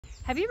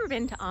Have you ever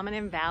been to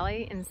Almaden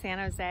Valley in San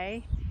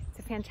Jose? It's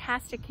a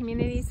fantastic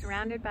community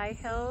surrounded by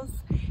hills.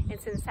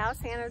 It's in South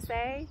San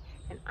Jose,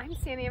 and I'm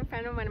standing in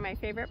front of one of my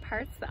favorite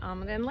parts, the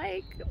Almaden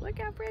Lake. Look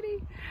how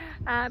pretty.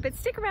 But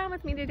stick around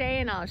with me today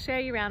and I'll show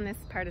you around this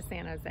part of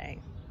San Jose.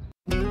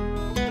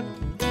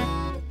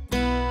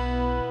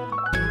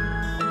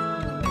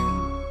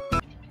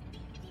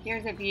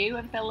 Here's a view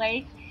of the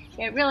lake.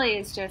 It really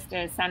is just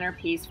a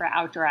centerpiece for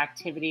outdoor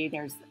activity.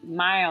 There's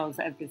miles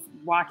of this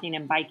walking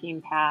and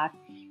biking path.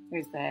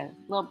 There's the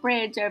little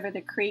bridge over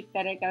the creek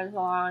that it goes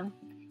along.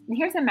 And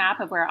here's a map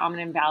of where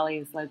Almaden Valley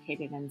is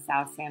located in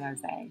South San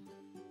Jose.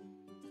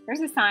 There's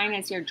a sign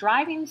as you're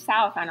driving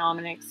south on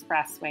Almaden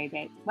Expressway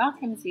that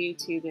welcomes you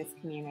to this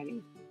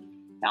community.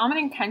 The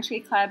Almaden Country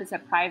Club is a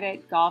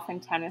private golf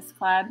and tennis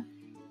club,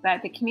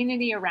 but the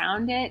community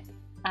around it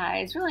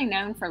is really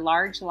known for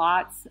large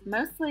lots,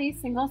 mostly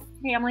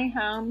single-family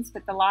homes,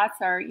 but the lots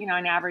are,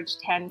 on average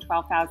 10,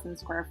 12,000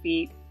 square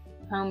feet.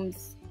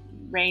 Homes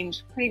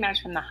range pretty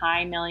much from the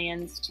high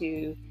millions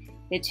to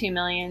the $2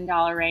 million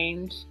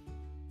range.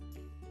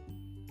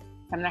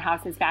 Some of the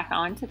houses back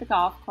onto the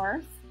golf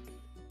course.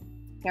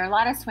 There are a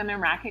lot of swim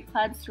and racket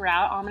clubs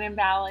throughout Almaden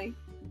Valley,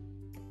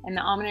 and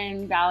the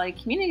Almaden Valley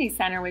Community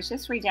Center was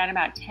just redone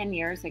about 10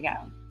 years ago.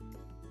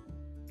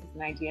 Here's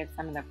an idea of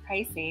some of the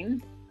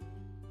pricing.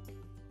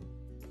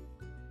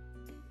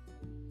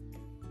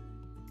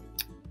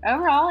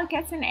 Overall, it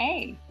gets an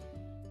A.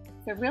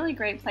 It's a really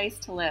great place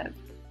to live.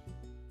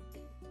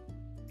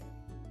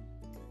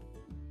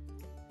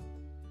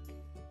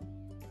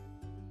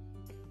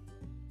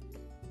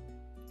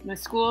 The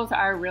schools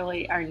are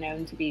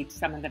known to be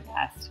some of the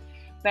best.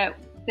 But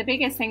the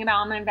biggest thing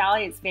about Almaden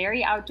Valley, it's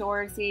very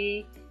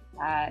outdoorsy.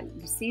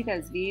 You see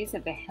those views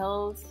of the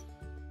hills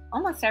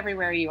almost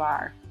everywhere you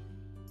are.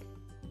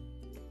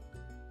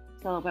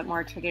 It's a little bit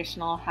more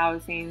traditional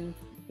housing,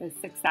 the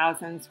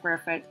 6,000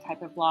 square foot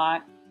type of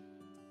lot.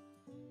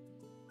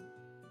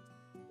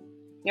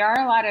 There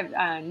are a lot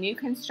of new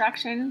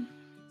construction,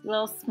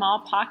 little small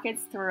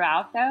pockets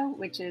throughout though,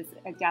 which is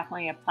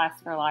definitely a plus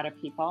for a lot of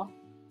people.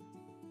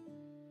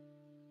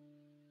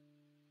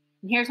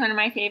 And here's one of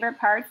my favorite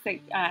parts, the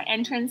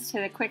entrance to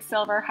the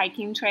Quicksilver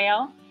hiking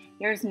trail.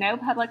 There's no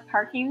public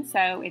parking,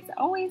 so it's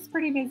always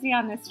pretty busy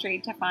on this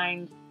street to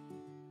find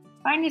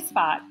a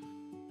spot,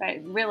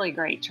 but really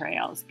great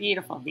trails,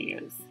 beautiful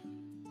views.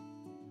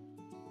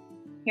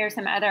 Here's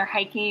some other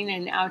hiking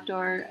and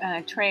outdoor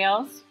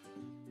trails.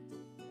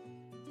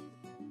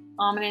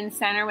 Almaden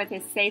Center with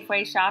its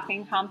Safeway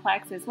shopping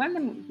complex is one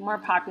of the more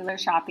popular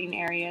shopping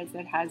areas.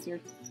 It has your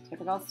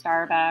typical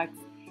Starbucks,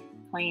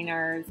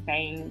 cleaners,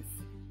 banks,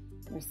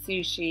 there's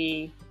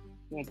sushi,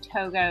 we have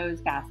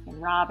Togo's,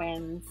 Baskin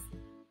Robbins.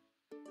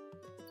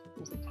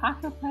 There's a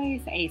taco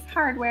place, Ace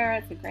Hardware,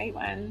 it's a great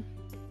one.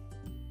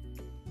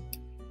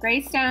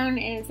 Greystone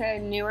is a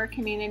newer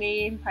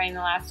community, probably in the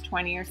last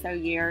 20 or so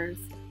years.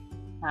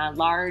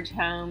 Large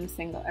homes,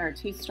 single or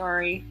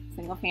two-story,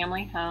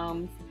 single-family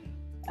homes.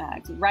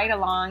 It's right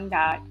along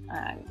that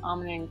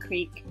Almaden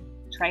Creek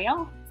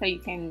Trail, so you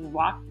can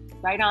walk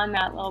right on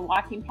that little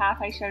walking path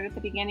I showed at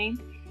the beginning.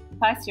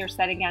 Plus, you're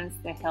set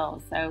against the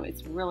hills, so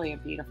it's really a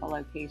beautiful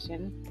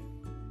location.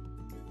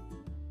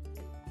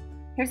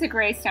 Here's a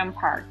Greystone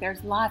Park.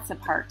 There's lots of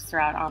parks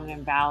throughout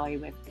Almaden Valley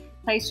with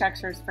play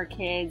structures for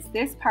kids.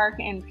 This park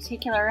in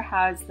particular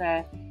has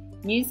the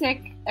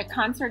a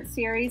concert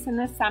series in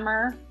the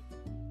summer.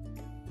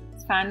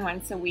 It's fun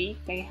once a week.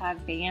 They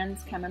have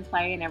bands come and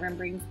play and everyone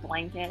brings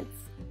blankets.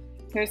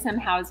 Here's some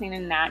housing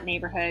in that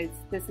neighborhood.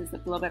 This is a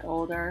little bit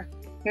older.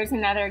 Here's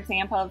another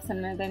example of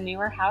some of the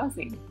newer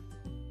housing.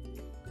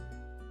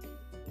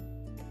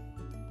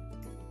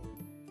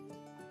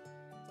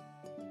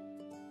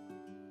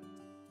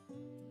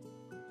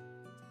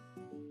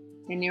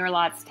 The newer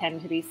lots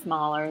tend to be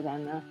smaller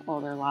than the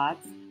older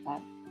lots, but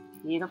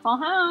beautiful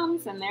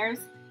homes, and there's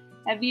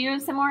a view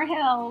of some more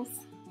hills.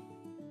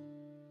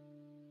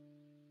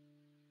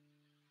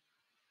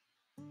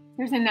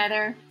 Here's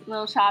another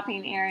little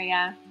shopping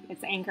area.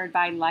 It's anchored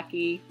by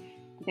Lucky.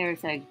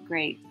 There's a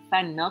great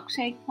fun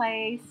milkshake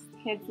place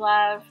kids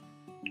love,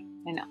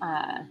 and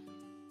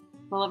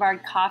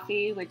Boulevard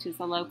Coffee, which is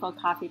a local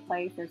coffee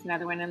place. There's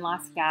another one in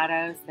Los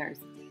Gatos. There's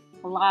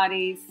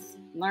Pilates,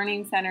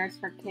 learning centers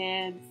for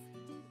kids.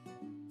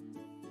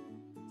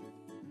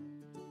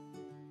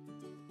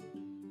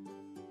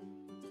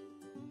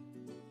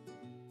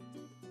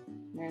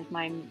 There's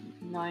my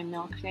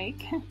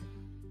milkshake.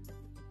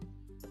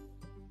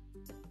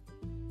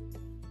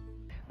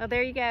 Well,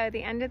 there you go,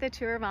 the end of the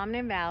tour of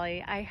Almaden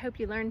Valley. I hope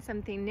you learned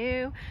something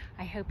new.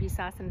 I hope you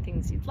saw some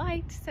things you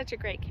liked. Such a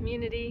great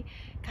community.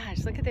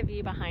 Gosh, look at the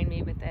view behind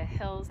me with the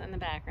hills in the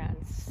background.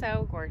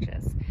 So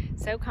gorgeous,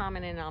 so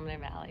common in Almaden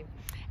Valley.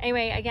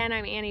 Anyway, again,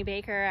 I'm Annie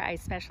Baker. I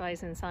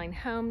specialize in selling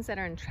homes that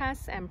are in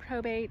trusts and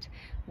probate,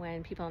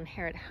 when people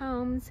inherit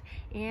homes,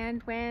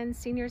 and when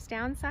seniors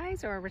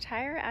downsize or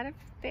retire out of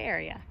the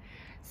area.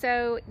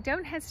 So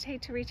don't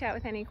hesitate to reach out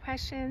with any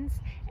questions,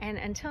 and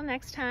until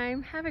next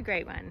time, have a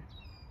great one.